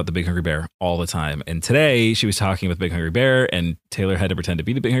talks about the Big Hungry Bear all the time. And today she was talking with the Big Hungry Bear, and Taylor had to pretend to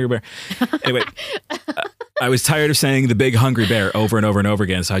be the Big Hungry Bear. Anyway, I was tired of saying the Big Hungry Bear over and over and over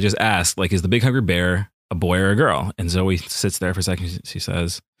again. So I just asked, like, is the Big Hungry Bear a boy or a girl? And Zoe sits there for a second. She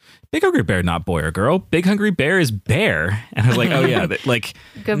says, Big Hungry Bear, not boy or girl. Big Hungry Bear is bear. And I was like, oh yeah, like,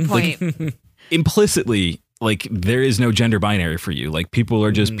 good point. Like, implicitly, like, there is no gender binary for you. Like, people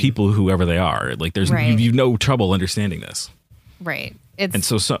are just people, whoever they are. Like, there's you've no trouble understanding this. Right. It's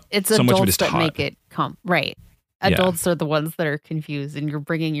adults much of it is that make it right. Adults are the ones that are confused, and you're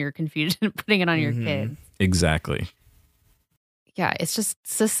bringing your confusion and putting it on your kids. Exactly. Yeah, it's just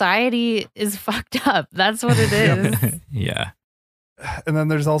society is fucked up. That's what it is. Yeah. And then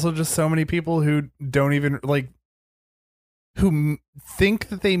there's also just so many people who don't even like, who think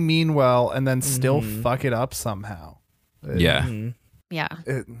that they mean well and then still fuck it up somehow. Yeah. Yeah.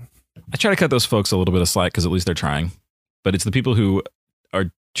 I try to cut those folks a little bit of slack because at least they're trying. But it's the people who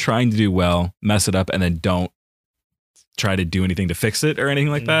are trying to do well, mess it up, and then don't try to do anything to fix it or anything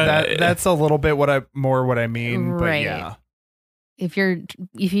like that. That's a little bit what I mean. Right. But yeah. If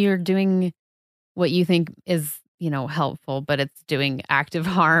you're doing what you think is, you know, helpful, but it's doing active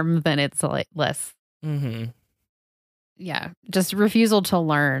harm, then it's like less. Mm-hmm. Yeah. Just refusal to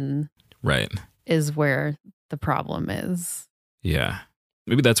learn. Right. Is where the problem is. Yeah.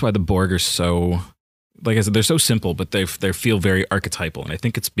 Maybe that's why the Borg are so, like I said, they're so simple, but they feel very archetypal. And I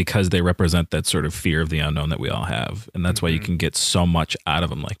think it's because they represent that sort of fear of the unknown that we all have. And that's why you can get so much out of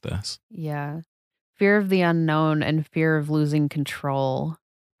them like this. Yeah. Fear of the unknown and fear of losing control.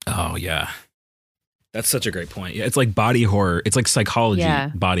 Oh, yeah. That's such a great point. Yeah, it's like body horror. It's like psychology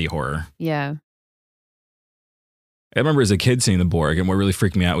body horror. Yeah. I remember as a kid seeing the Borg, and what really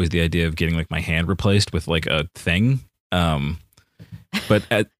freaked me out was the idea of getting like my hand replaced with like a thing. But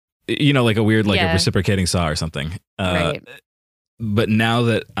like a weird, like a reciprocating saw or something. Right. But now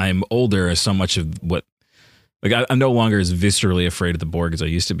that I'm older, so much of what, like, I'm no longer as viscerally afraid of the Borg as I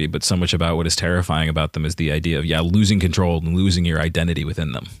used to be, but so much about what is terrifying about them is the idea of, losing control and losing your identity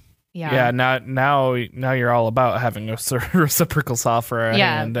within them. Yeah. Now you're all about having a reciprocal saw for a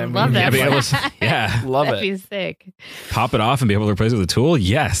hand. I love that. Love That'd be sick. Pop it off and be able to replace it with a tool.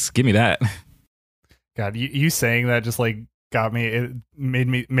 Yes, give me that. God, you saying that just like got me. It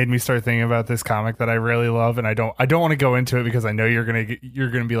made me start thinking about this comic that I really love, and I don't want to go into it because I know you're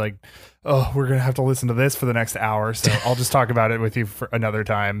gonna be like, oh, we're gonna have to listen to this for the next hour. So I'll just talk about it with you for another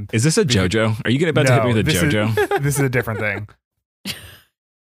time. Is this a JoJo? Are you about to hit me with a JoJo? This is a different thing.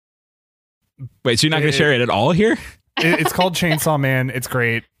 Wait, so you're not going to share it at all here? It's called Chainsaw Man. It's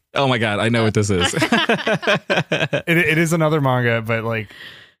great. Oh my God, I know what this is. It is another manga, but like,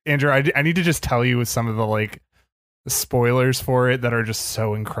 Andrew, I need to just tell you with some of the like spoilers for it that are just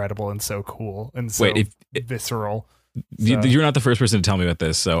so incredible and so cool and so visceral. You're not the first person to tell me about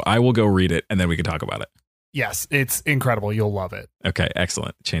this, so I will go read it and then we can talk about it. Yes, it's incredible. You'll love it. Okay,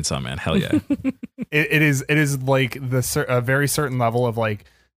 excellent. Chainsaw Man, hell yeah. It is like a very certain level of like,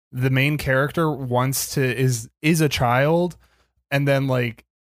 the main character is a child, and then like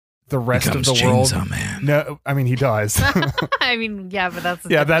the rest of the world. Chainsaw Man. No, I mean he does. I mean, yeah, but that's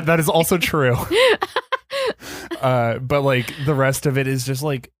that is also true. But like the rest of it is just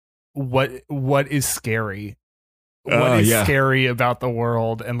like what is scary, scary about the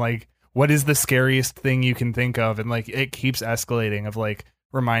world, and like what is the scariest thing you can think of? And like it keeps escalating of like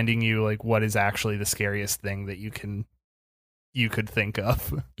reminding you like what is actually the scariest thing that you could think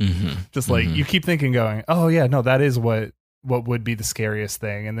of. Mm-hmm. Just like you keep thinking going, oh yeah, no, that is what would be the scariest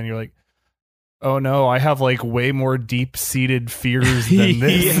thing. And then you're like, oh no, I have like way more deep-seated fears than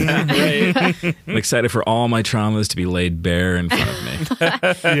this. Yeah, right. I'm excited for all my traumas to be laid bare in front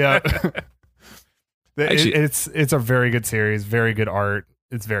of me. Yeah. It's a very good series, very good art.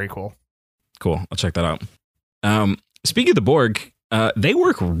 It's very cool. Cool. I'll check that out. Speaking of the Borg, they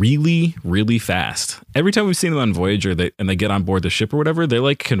work really, really fast. Every time we've seen them on Voyager and they get on board the ship or whatever, they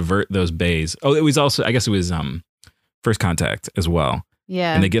like convert those bays. Oh, it was also, I guess it was First Contact as well.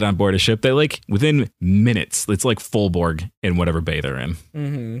 Yeah. And they get on board a ship. They like within minutes, it's like full Borg in whatever bay they're in.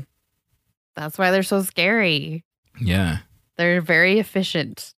 Mm-hmm. That's why they're so scary. Yeah. They're very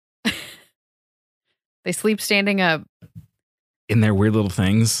efficient. They sleep standing up. In their weird little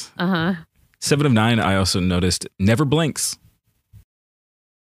things. 7 of 9, I also noticed, never blinks.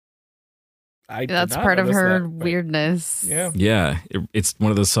 That's part of her weirdness. Yeah. Yeah. It's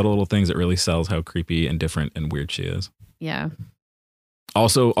one of those subtle little things that really sells how creepy and different and weird she is. Yeah.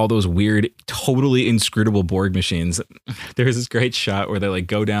 Also, all those weird, totally inscrutable Borg machines. There's this great shot where they like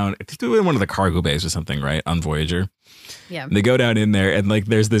go down in one of the cargo bays or something, right? On Voyager. Yeah. And they go down in there and like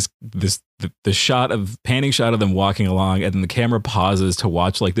there's the panning shot of them walking along, and then the camera pauses to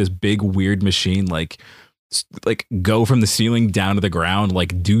watch like this big weird machine like go from the ceiling down to the ground,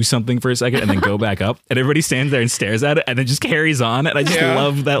 like do something for a second and then go back up, and everybody stands there and stares at it and then just carries on. And I just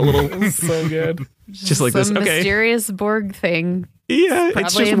love that little it's so good. Just like some this mysterious Borg thing. Yeah,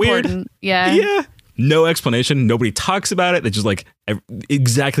 it's just important. weird. Yeah. No explanation. Nobody talks about it. They just like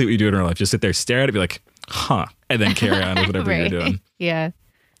exactly what you do in real life. Just sit there, stare at it, be like, huh, and then carry on with whatever you're doing. Yeah.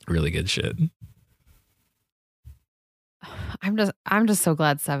 Really good shit. I'm just so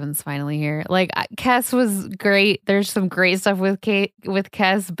glad 7's finally here. Like Kes was great. There's some great stuff with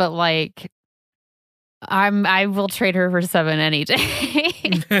Kes, but like I will trade her for 7 any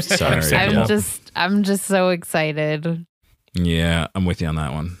day. Sorry. I'm just so excited. Yeah, I'm with you on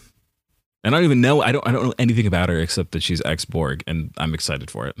that one. And I don't even know. I don't know anything about her except that she's ex-Borg, and I'm excited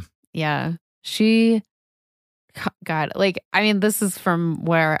for it. Yeah, God, like I mean, this is from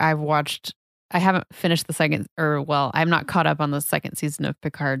where I've watched. I haven't finished the second, I'm not caught up on the second season of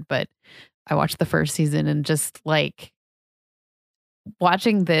Picard, but I watched the first season, and just like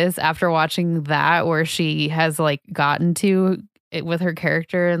watching this after watching that, where she has like gotten to it with her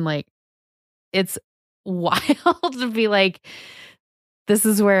character, and like it's wild to be like, this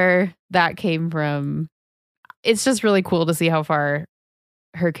is where that came from. It's just really cool to see how far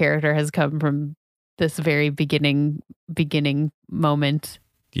her character has come from this very beginning moment.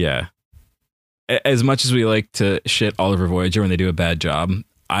 Yeah. As much as we like to shit Oliver Voyager when they do a bad job,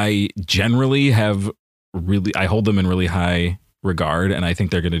 I generally I hold them in really high regard, and I think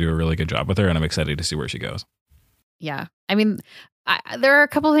they're going to do a really good job with her, and I'm excited to see where she goes. Yeah. I mean, there are a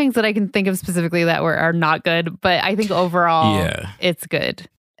couple of things that I can think of specifically that are not good, but I think overall it's good.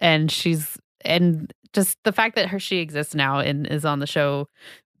 And just the fact that she exists now and is on the show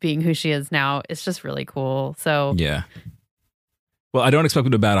being who she is now, it's just really cool. So yeah. Well, I don't expect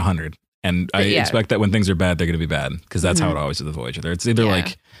them to bat 100. And I expect that when things are bad, they're going to be bad, because that's how it always is with Voyager. It's either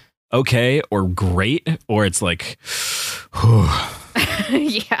like okay or great, or it's like,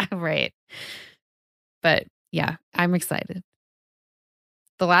 yeah, right. But yeah, I'm excited.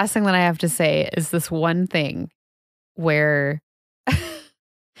 The last thing that I have to say is this one thing where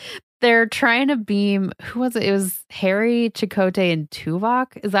they're trying to beam, who was it? It was Harry, Chakotay, and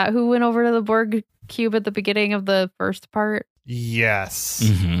Tuvok. Is that who went over to the Borg cube at the beginning of the first part? Yes.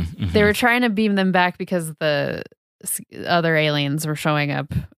 They were trying to beam them back because the other aliens were showing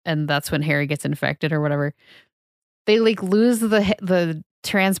up, and that's when Harry gets infected or whatever. They like lose the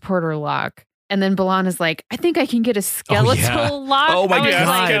transporter lock. And then Balan is like, I think I can get a skeletal lock. Oh my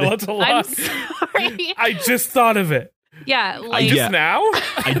God. Skeletal lock. I'm sorry. I just thought of it. Yeah. Like, now?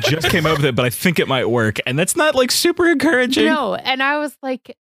 I just came up with it, but I think it might work. And that's not like super encouraging. No. And I was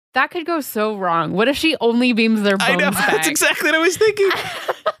like, that could go so wrong. What if she only beams their bones I know. back? That's exactly what I was thinking.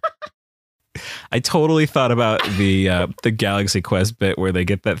 I totally thought about the Galaxy Quest bit where they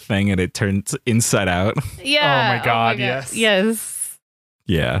get that thing and it turns inside out. Yeah. Oh my God. Yes. Yes.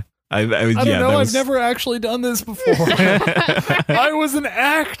 Yeah. I don't know. I've never actually done this before. I was an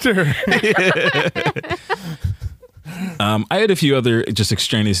actor. I had a few other just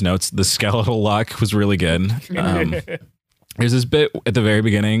extraneous notes. The skeletal lock was really good. There's this bit at the very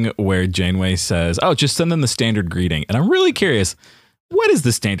beginning where Janeway says, "Oh, just send them the standard greeting." And I'm really curious, what is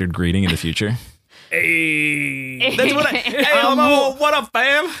the standard greeting in the future? Hey, That's what hey, hello, what up,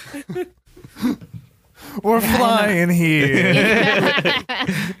 fam? We're flying here.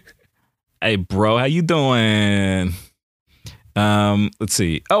 Hey, bro, how you doing? Let's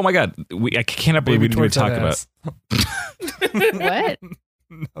see. Oh my God, I cannot believe we didn't even talk about. What?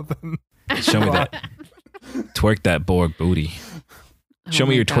 Nothing. Show me that. Twerk that Borg booty. Show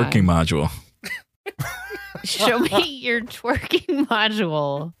me your twerking module. Show me your twerking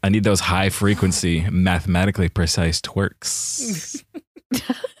module. I need those high frequency, mathematically precise twerks.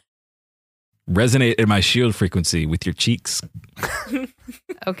 Resonate in my shield frequency with your cheeks.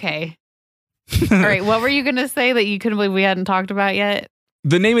 Okay. All right. What were you going to say that you couldn't believe we hadn't talked about yet?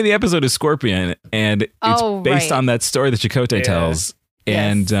 The name of the episode is Scorpion, and it's based on that story that Chakotay tells.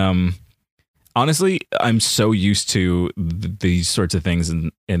 Yes. And honestly, I'm so used to these sorts of things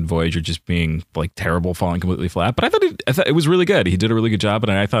in Voyager just being like terrible, falling completely flat. But I thought it was really good. He did a really good job,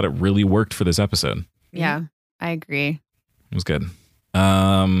 and I thought it really worked for this episode. Yeah, I agree. It was good.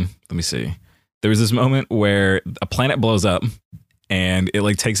 Let me see. There was this moment where a planet blows up, and it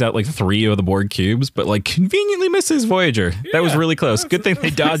like takes out like 3 of the Borg cubes, but like conveniently misses Voyager. Yeah, that was really close. Good thing they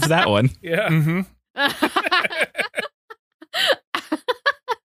dodged that one. Yeah. Mm-hmm.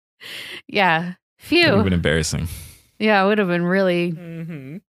 Yeah. That would have Phew. been embarrassing. Yeah, it would have been really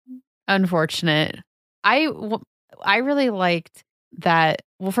Mm-hmm. unfortunate. I really liked that.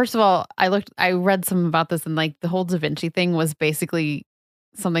 Well, first of all, I read some about this, and like the whole Da Vinci thing was basically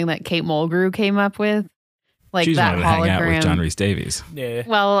something that Kate Mulgrew came up with. Like She's that wanted to hang out with hologram. John Rhys Davies. Yeah.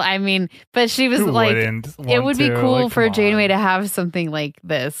 Well, I mean, but she was Who like, wouldn't it want would be to? cool Like, for come Janeway on. to have something like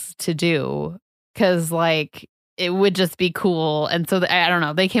this to do, because like it would just be cool. And so I don't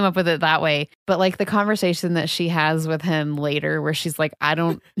know, they came up with it that way. But like the conversation that she has with him later, where she's like, I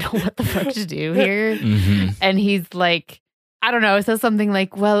don't know what the fuck to do here, Mm-hmm. and he's like, I don't know, it says something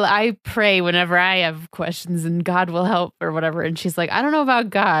like, well, I pray whenever I have questions and God will help or whatever. And she's like, I don't know about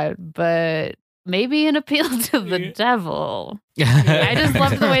God, but maybe an appeal to the devil. I just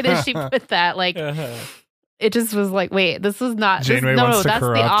loved the way that she put that. Like, Uh-huh. it just was like, wait, this is not. Janeway no, wants to that's the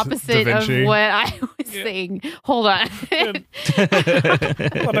corrupt opposite Da of Vinci. what I was Yeah. saying. Hold on.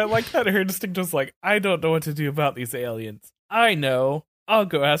 But I like that her instinct was like, I don't know what to do about these aliens. I know. I'll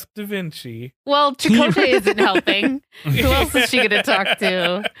go ask Da Vinci. Well, Chakotay isn't helping. Who else is she going to talk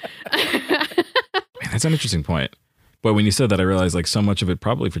to? Man, that's an interesting point. But when you said that, I realized like so much of it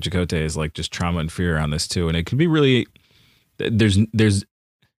probably for Chakotay is like just trauma and fear around this too. And it could be really,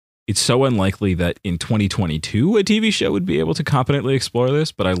 it's so unlikely that in 2022 a TV show would be able to competently explore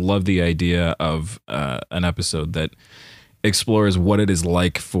this. But I love the idea of an episode that explores what it is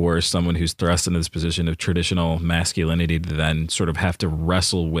like for someone who's thrust into this position of traditional masculinity to then sort of have to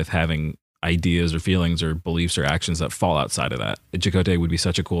wrestle with having ideas or feelings or beliefs or actions that fall outside of that. Chakotay would be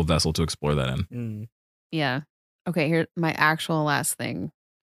such a cool vessel to explore that in. Mm. Yeah. Okay, here, my actual last thing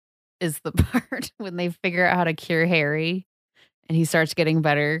is the part when they figure out how to cure Harry and he starts getting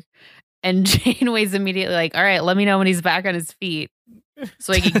better. And Janeway's immediately like, all right, let me know when he's back on his feet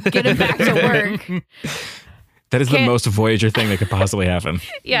so I can get him back to work. That is the most Voyager thing that could possibly happen.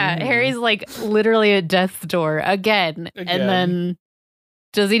 Yeah, Harry's like literally at death's door again. And then,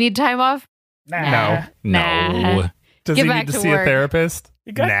 does he need time off? Nah. No. Does Get he back need to to see work. a therapist?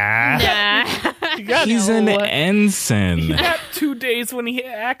 You got- Nah. Nah. He's an ensign. He got 2 days when he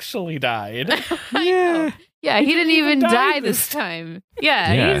actually died. Yeah. Yeah, he didn't even die die this this time.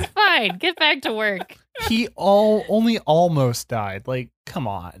 Yeah, Yeah. he's fine. Get back to work. He only almost died. Like, come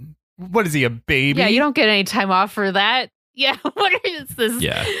on. What is he, a baby? Yeah, you don't get any time off for that. Yeah, what is this?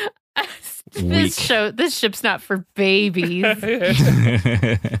 Yeah. This ship's not for babies.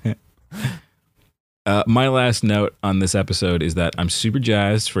 My last note on this episode is that I'm super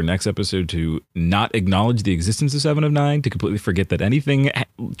jazzed for next episode to not acknowledge the existence of 7 of 9, to completely forget that anything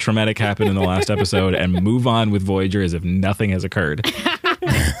traumatic happened in the last episode and move on with Voyager as if nothing has occurred.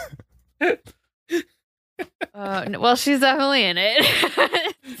 Well, she's definitely in it.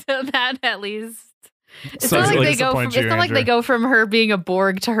 So that at least. It's So not does like it they go. disappoint From, you, it's not like they Andrew? go from her being a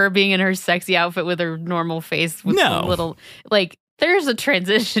Borg to her being in her sexy outfit with her normal face with No. the little like. There's a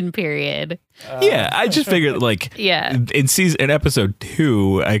transition period. Yeah, I just figured like Yeah. in episode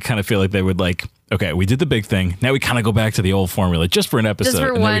 2, I kind of feel like they would like, okay, we did the big thing. Now we kind of go back to the old formula just for an episode. Just for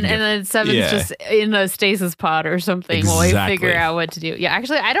and then we one, can and get- then Seven's Yeah. just in a stasis pod or something while we Exactly. figure out what to do. Yeah,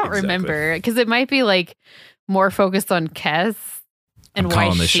 actually, I don't Exactly. remember because it might be like more focused on Kes and I'm why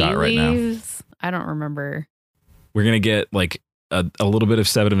calling this she shot right now. leaves. I don't remember. We're going to get like a little bit of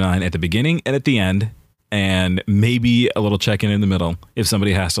 7 of 9 at the beginning and at the end, and maybe a little check-in in the middle if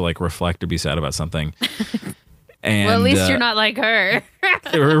somebody has to like reflect or be sad about something. And Well, at least you're not like her.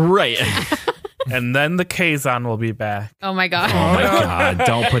 right. And then the Kazon will be back. Oh my god. Oh my god,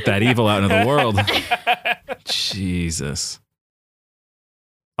 don't put that evil out into the world. Jesus.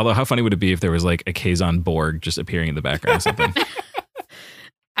 Although, how funny would it be if there was like a Kazon Borg just appearing in the background or something?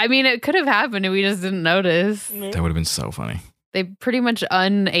 I mean, it could have happened and we just didn't notice. That would have been so funny. They pretty much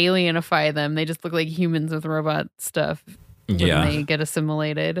unalienify them. They just look like humans with robot stuff when they get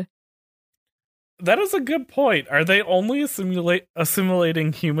assimilated. That is a good point. Are they only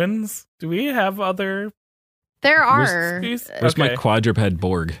assimilating humans? Do we have other... There are. Where's my quadruped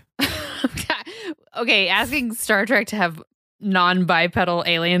Borg? Okay, asking Star Trek to have non-bipedal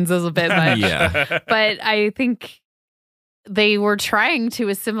aliens is a bit much. Yeah. But I think they were trying to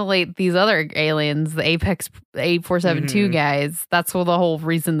assimilate these other aliens, the Apex 8472 guys. That's the whole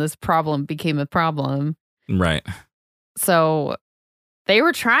reason this problem became a problem. Right. So they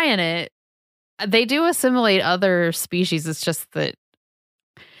were trying it. They do assimilate other species. It's just that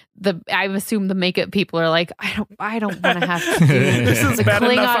I assume the makeup people are like, I don't want to have to do this is the bad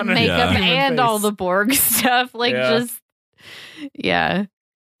enough Klingon on a makeup human and face. all the Borg stuff. Like, yeah.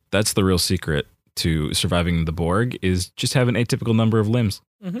 That's the real secret to surviving the Borg, is just have an atypical number of limbs.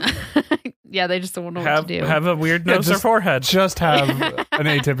 Yeah, they just don't know what to do. Have a weird nose or forehead. Just have an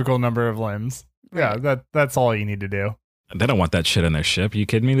atypical number of limbs. Right. Yeah, that's all you need to do. They don't want that shit on their ship. Are you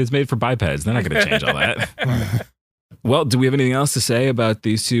kidding me? It's made for bipeds. They're not going to change all that. Well, do we have anything else to say about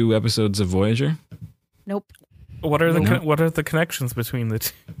these 2 episodes of Voyager? Nope. What are the connections between the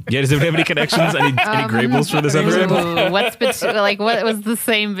 2? Yeah, does anybody have any connections? Any Graybles for this episode? What was the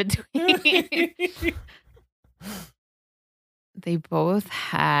same between? They both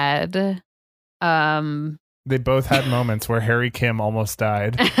had They both had moments where Harry Kim almost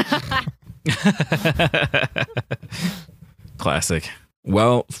died. Classic.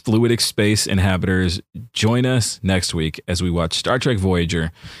 Well, Fluidic Space inhabitors, join us next week as we watch Star Trek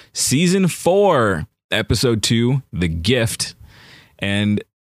Voyager, Season 4, Episode 2, The Gift, and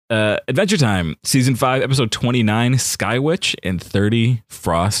Adventure Time, Season 5, Episode 29, Skywitch, and 30,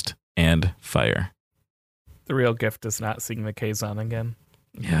 Frost and Fire. The real gift is not seeing the Kazon again.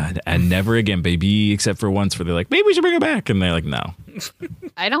 Yeah, and never again, baby, except for once where they're like, maybe we should bring it back. And they're like, no.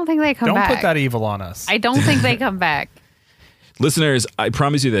 I don't think they come back. Don't put that evil on us. I don't think they come back. Listeners, I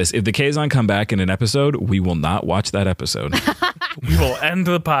promise you this. If the Kazon come back in an episode, we will not watch that episode. We will end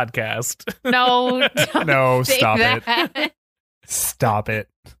the podcast. No. No, stop that. it. Stop it.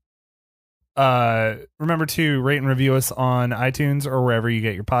 Remember to rate and review us on iTunes or wherever you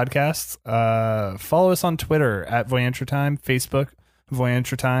get your podcasts. Follow us on Twitter at Voyenture Time, Facebook,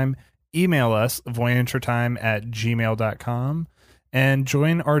 Voyenture Time. Email us, voyenturetime@gmail.com. And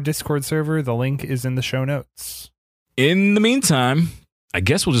join our Discord server. The link is in the show notes. In the meantime, I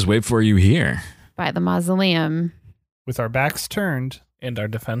guess we'll just wait for you here. By the mausoleum. With our backs turned. And our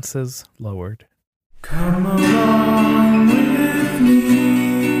defenses lowered. Come on.